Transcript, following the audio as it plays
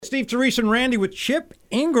Steve, Teresa, and Randy with Chip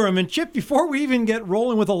Ingram. And Chip, before we even get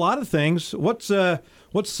rolling with a lot of things, what's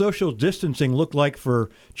social distancing look like for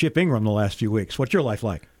Chip Ingram the last few weeks? What's your life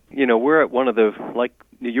like? You know, we're at one of the, like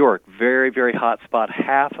New York, very, very hot spot.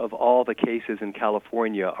 Half of all the cases in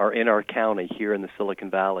California are in our county here in the Silicon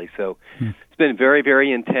Valley. So it's been very,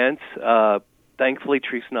 very intense. Thankfully,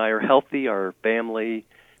 Teresa and I are healthy. Our family,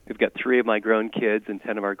 we've got 3 of my grown kids and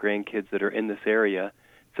 10 of our grandkids that are in this area.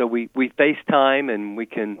 So we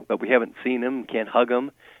FaceTime but we haven't seen them, can't hug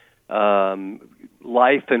them.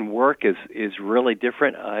 Life and work is really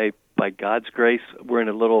different. By God's grace, we're in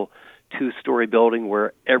a little 2-story building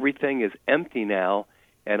where everything is empty now,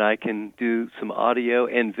 and I can do some audio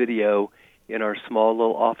and video in our small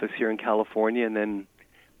little office here in California, and then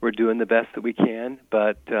we're doing the best that we can.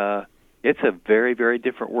 But it's a very, very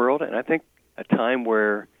different world, and I think a time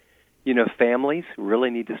where, families really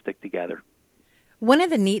need to stick together. One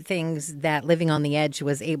of the neat things that Living on the Edge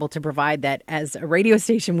was able to provide, that as a radio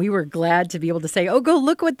station, we were glad to be able to say, oh, go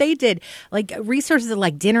look what they did. Like resources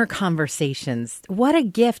like dinner conversations. What a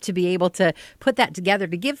gift to be able to put that together,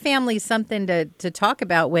 to give families something to talk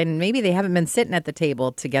about when maybe they haven't been sitting at the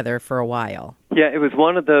table together for a while. Yeah, it was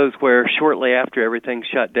one of those where shortly after everything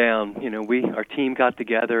shut down, our team got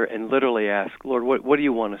together and literally asked, Lord, what do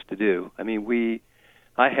you want us to do? I mean,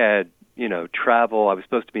 I had travel. I was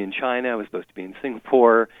supposed to be in China. I was supposed to be in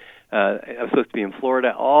Singapore. I was supposed to be in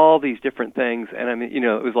Florida. All these different things. And I mean,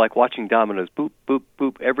 it was like watching dominoes, boop, boop,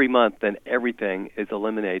 boop, every month, and everything is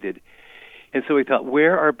eliminated. And so we thought,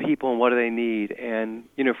 where are people and what do they need? And,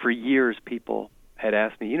 for years people had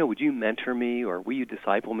asked me, would you mentor me or will you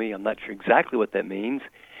disciple me? I'm not sure exactly what that means.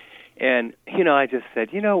 And, I just said,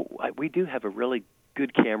 we do have a really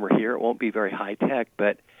good camera here. It won't be very high tech,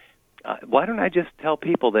 but why don't I just tell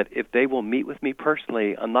people that if they will meet with me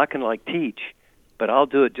personally, I'm not going to teach, but I'll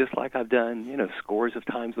do it just like I've done, scores of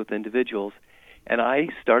times with individuals. And I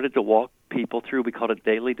started to walk people through, we called it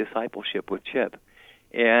daily discipleship with Chip.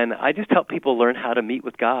 And I just help people learn how to meet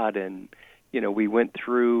with God. And, we went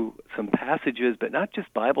through some passages, but not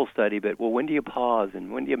just Bible study, but, when do you pause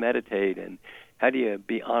and when do you meditate and how do you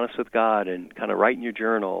be honest with God and kind of write in your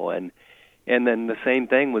journal? And then the same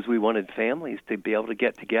thing was we wanted families to be able to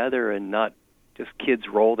get together and not just kids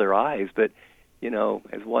roll their eyes. But,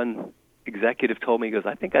 as one executive told me, he goes,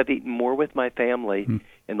 I think I've eaten more with my family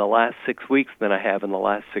in the last 6 weeks than I have in the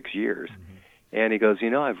last 6 years. And he goes,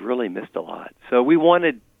 I've really missed a lot. So we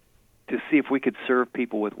wanted to see if we could serve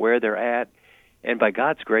people with where they're at. And by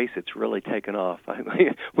God's grace, it's really taken off.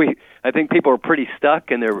 I think people are pretty stuck,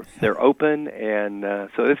 and they're open, and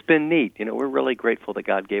so it's been neat. We're really grateful that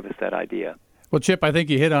God gave us that idea. Well, Chip, I think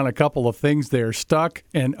you hit on a couple of things there, stuck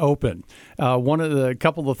and open. One of the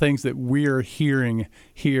couple of things that we're hearing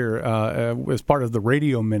here as part of the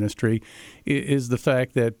radio ministry is the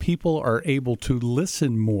fact that people are able to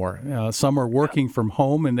listen more. Some are working from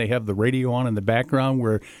home and they have the radio on in the background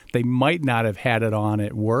where they might not have had it on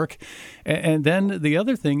at work. And then the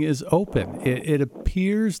other thing is open. It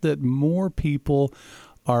appears that more people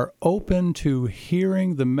are open to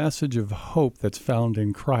hearing the message of hope that's found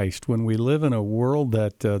in Christ. When we live in a world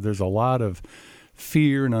that there's a lot of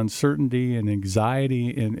fear and uncertainty and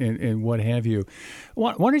anxiety and what have you,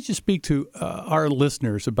 why don't you speak to our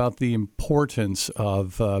listeners about the importance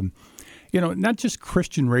of not just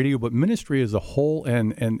Christian radio, but ministry as a whole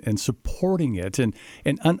and supporting it and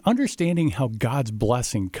understanding how God's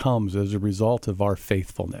blessing comes as a result of our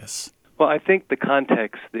faithfulness? Well, I think the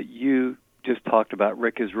context that you just talked about,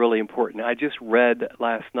 Rick, is really important. I just read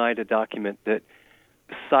last night a document that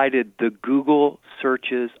cited the Google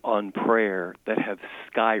searches on prayer that have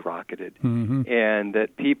skyrocketed, and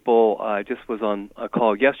that people, just was on a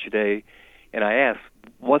call yesterday, and I asked,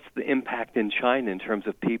 what's the impact in China in terms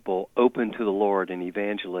of people open to the Lord and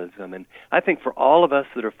evangelism? And I think for all of us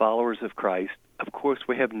that are followers of Christ, of course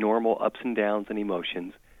we have normal ups and downs and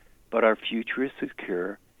emotions, but our future is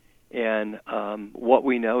secure. And what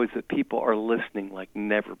we know is that people are listening like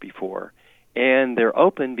never before. And they're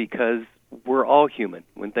open because we're all human.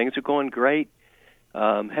 When things are going great,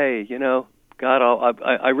 hey, God,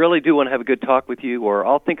 I really do want to have a good talk with you, or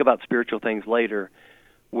I'll think about spiritual things later.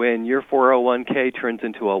 When your 401k turns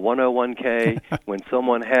into a 101k, when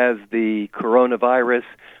someone has the coronavirus,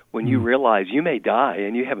 when you realize you may die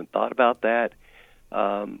and you haven't thought about that,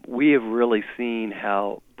 we have really seen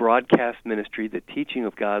how broadcast ministry, the teaching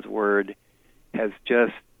of God's Word, has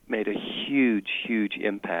just made a huge, huge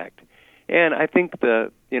impact. And I think I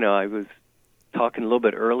was talking a little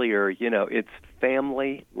bit earlier, it's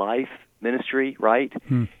family, life, ministry, right?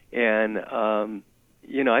 And,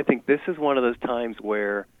 I think this is one of those times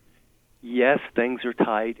where, yes, things are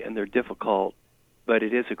tight and they're difficult, but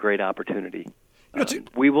it is a great opportunity. You know,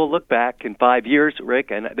 We will look back in 5 years, Rick,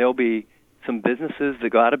 and there'll be some businesses that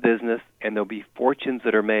go out of business, and there'll be fortunes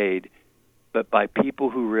that are made, but by people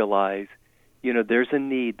who realize, there's a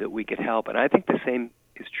need that we could help. And I think the same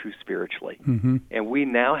is true spiritually. Mm-hmm. And we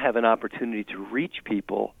now have an opportunity to reach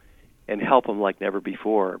people and help them like never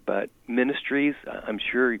before. But ministries, I'm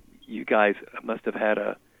sure you guys must have had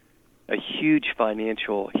a huge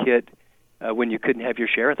financial hit when you couldn't have your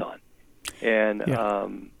share-a-thon. And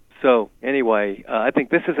so anyway, I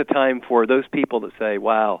think this is a time for those people that say,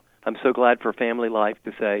 wow, I'm so glad for Family Life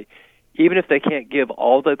to say, even if they can't give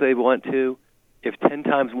all that they want to, if 10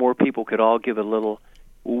 times more people could all give a little,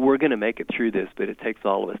 we're going to make it through this, but it takes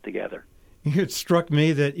all of us together. It struck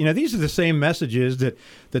me that, these are the same messages that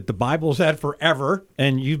the Bible's had forever,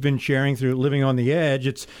 and you've been sharing through Living on the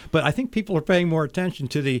Edge. But I think people are paying more attention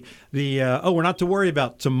to the we're not to worry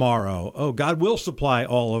about tomorrow. Oh, God will supply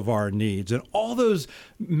all of our needs. And all those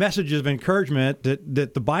messages of encouragement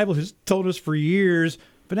that the Bible has told us for years,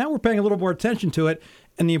 but now we're paying a little more attention to it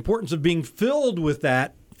and the importance of being filled with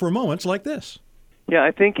that for moments like this. Yeah,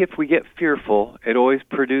 I think if we get fearful, it always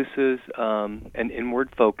produces an inward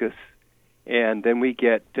focus. And then we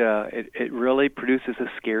get, it really produces a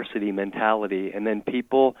scarcity mentality. And then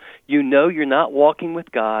people, you're not walking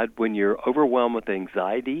with God when you're overwhelmed with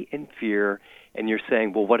anxiety and fear, and you're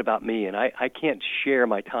saying, well, what about me? And I can't share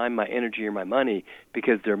my time, my energy, or my money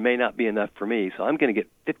because there may not be enough for me. So I'm going to get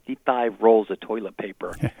 55 rolls of toilet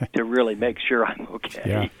paper to really make sure I'm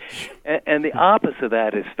okay. Yeah. And the opposite of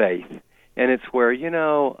that is faith. And it's where,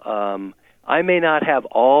 I may not have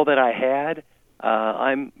all that I had.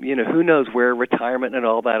 Who knows where retirement and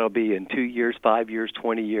all that will be in 2 years, 5 years,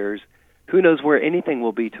 20 years. Who knows where anything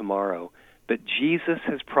will be tomorrow. But Jesus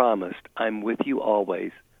has promised, I'm with you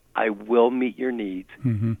always. I will meet your needs.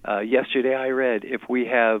 Mm-hmm. Yesterday I read, if we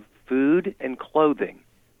have food and clothing,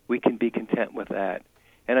 we can be content with that.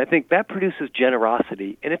 And I think that produces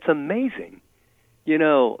generosity, and it's amazing.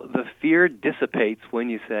 The fear dissipates when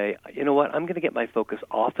you say, you know what, I'm going to get my focus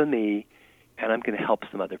off of me, and I'm going to help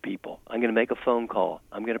some other people. I'm going to make a phone call.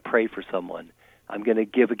 I'm going to pray for someone. I'm going to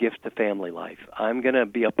give a gift to Family Life. I'm going to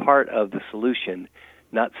be a part of the solution,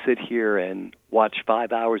 not sit here and watch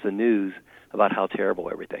 5 hours of news about how terrible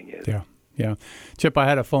everything is. Yeah. Chip, I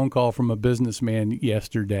had a phone call from a businessman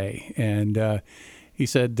yesterday, and he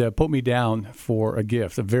said, put me down for a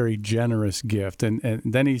gift, a very generous gift. And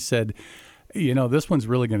then he said, this one's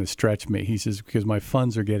really going to stretch me. He says, because my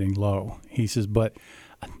funds are getting low. He says, but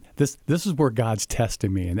this is where God's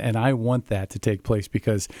testing me, and I want that to take place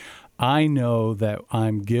because I know that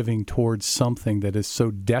I'm giving towards something that is so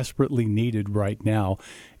desperately needed right now,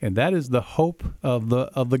 and that is the hope of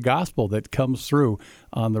the gospel that comes through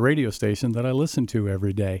on the radio station that I listen to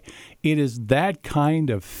every day. It is that kind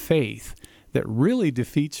of faith that really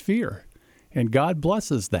defeats fear, and God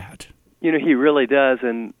blesses that. He really does,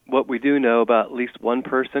 and what we do know about at least one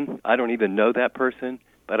person, I don't even know that person,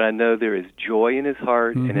 but I know there is joy in his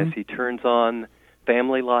heart, and as he turns on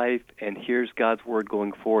Family Life and hears God's word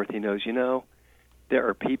going forth, he knows, there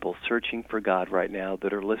are people searching for God right now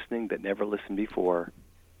that are listening that never listened before.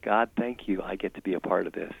 God, thank you. I get to be a part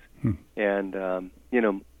of this. And,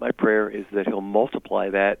 my prayer is that he'll multiply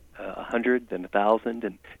that 100 and 1,000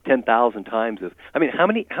 and 10,000 times. How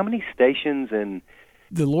many stations and...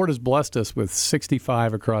 The Lord has blessed us with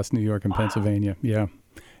 65 across New York and Pennsylvania. Yeah.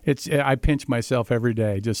 I pinch myself every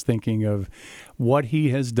day just thinking of what he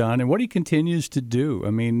has done and what he continues to do.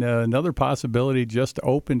 Another possibility just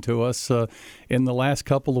opened to us in the last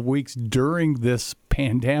couple of weeks during this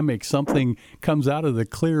pandemic. Something comes out of the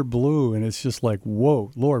clear blue, and it's just like, whoa,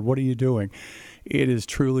 Lord, what are you doing? It is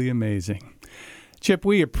truly amazing. Chip,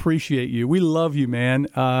 we appreciate you. We love you, man.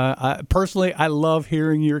 Personally, I love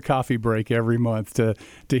hearing your coffee break every month to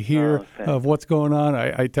hear of what's going on.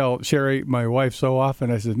 I tell Sherry, my wife, so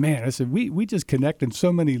often, I said, we just connect in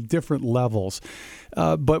so many different levels.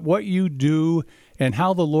 But what you do and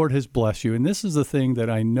how the Lord has blessed you, and this is the thing that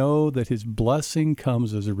I know that his blessing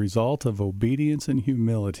comes as a result of obedience and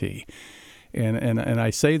humility. And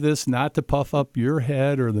I say this not to puff up your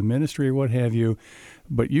head or the ministry or what have you,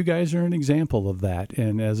 but you guys are an example of that.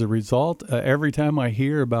 And as a result, every time I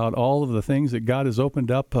hear about all of the things that God has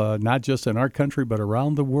opened up, not just in our country, but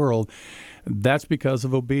around the world, that's because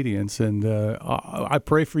of obedience. And I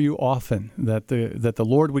pray for you often that the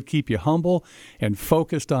Lord would keep you humble and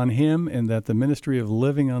focused on him, and that the ministry of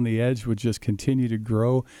Living on the Edge would just continue to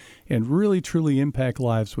grow and really, truly impact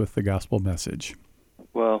lives with the gospel message.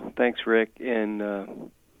 Well, thanks, Rick.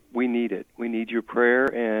 And we need it. We need your prayer.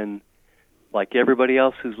 And like everybody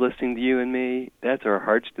else who's listening to you and me, that's our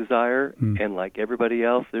heart's desire. And like everybody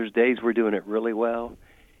else, there's days we're doing it really well.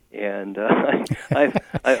 And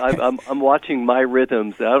I'm watching my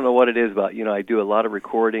rhythms. I don't know what it is about, I do a lot of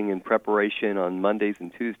recording and preparation on Mondays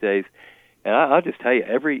and Tuesdays. And I'll just tell you,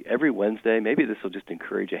 every Wednesday, maybe this will just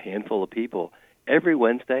encourage a handful of people. Every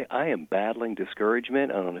Wednesday, I am battling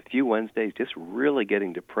discouragement, and on a few Wednesdays, just really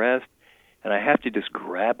getting depressed. And I have to just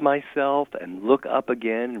grab myself and look up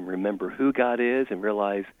again and remember who God is and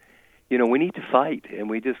realize, we need to fight, and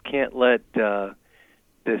we just can't let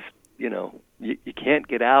this, you can't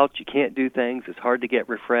get out, you can't do things. It's hard to get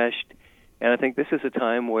refreshed. And I think this is a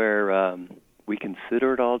time where we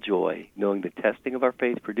consider it all joy, knowing the testing of our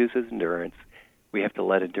faith produces endurance. We have to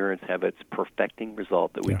let endurance have its perfecting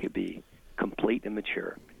result, that we could be complete and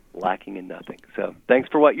mature, lacking in nothing. So thanks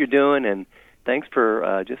for what you're doing, and thanks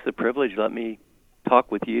for just the privilege to let me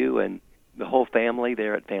talk with you and the whole family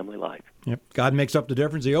there at Family Life. Yep. God makes up the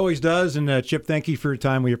difference. He always does. And Chip, thank you for your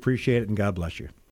time. We appreciate it, and God bless you.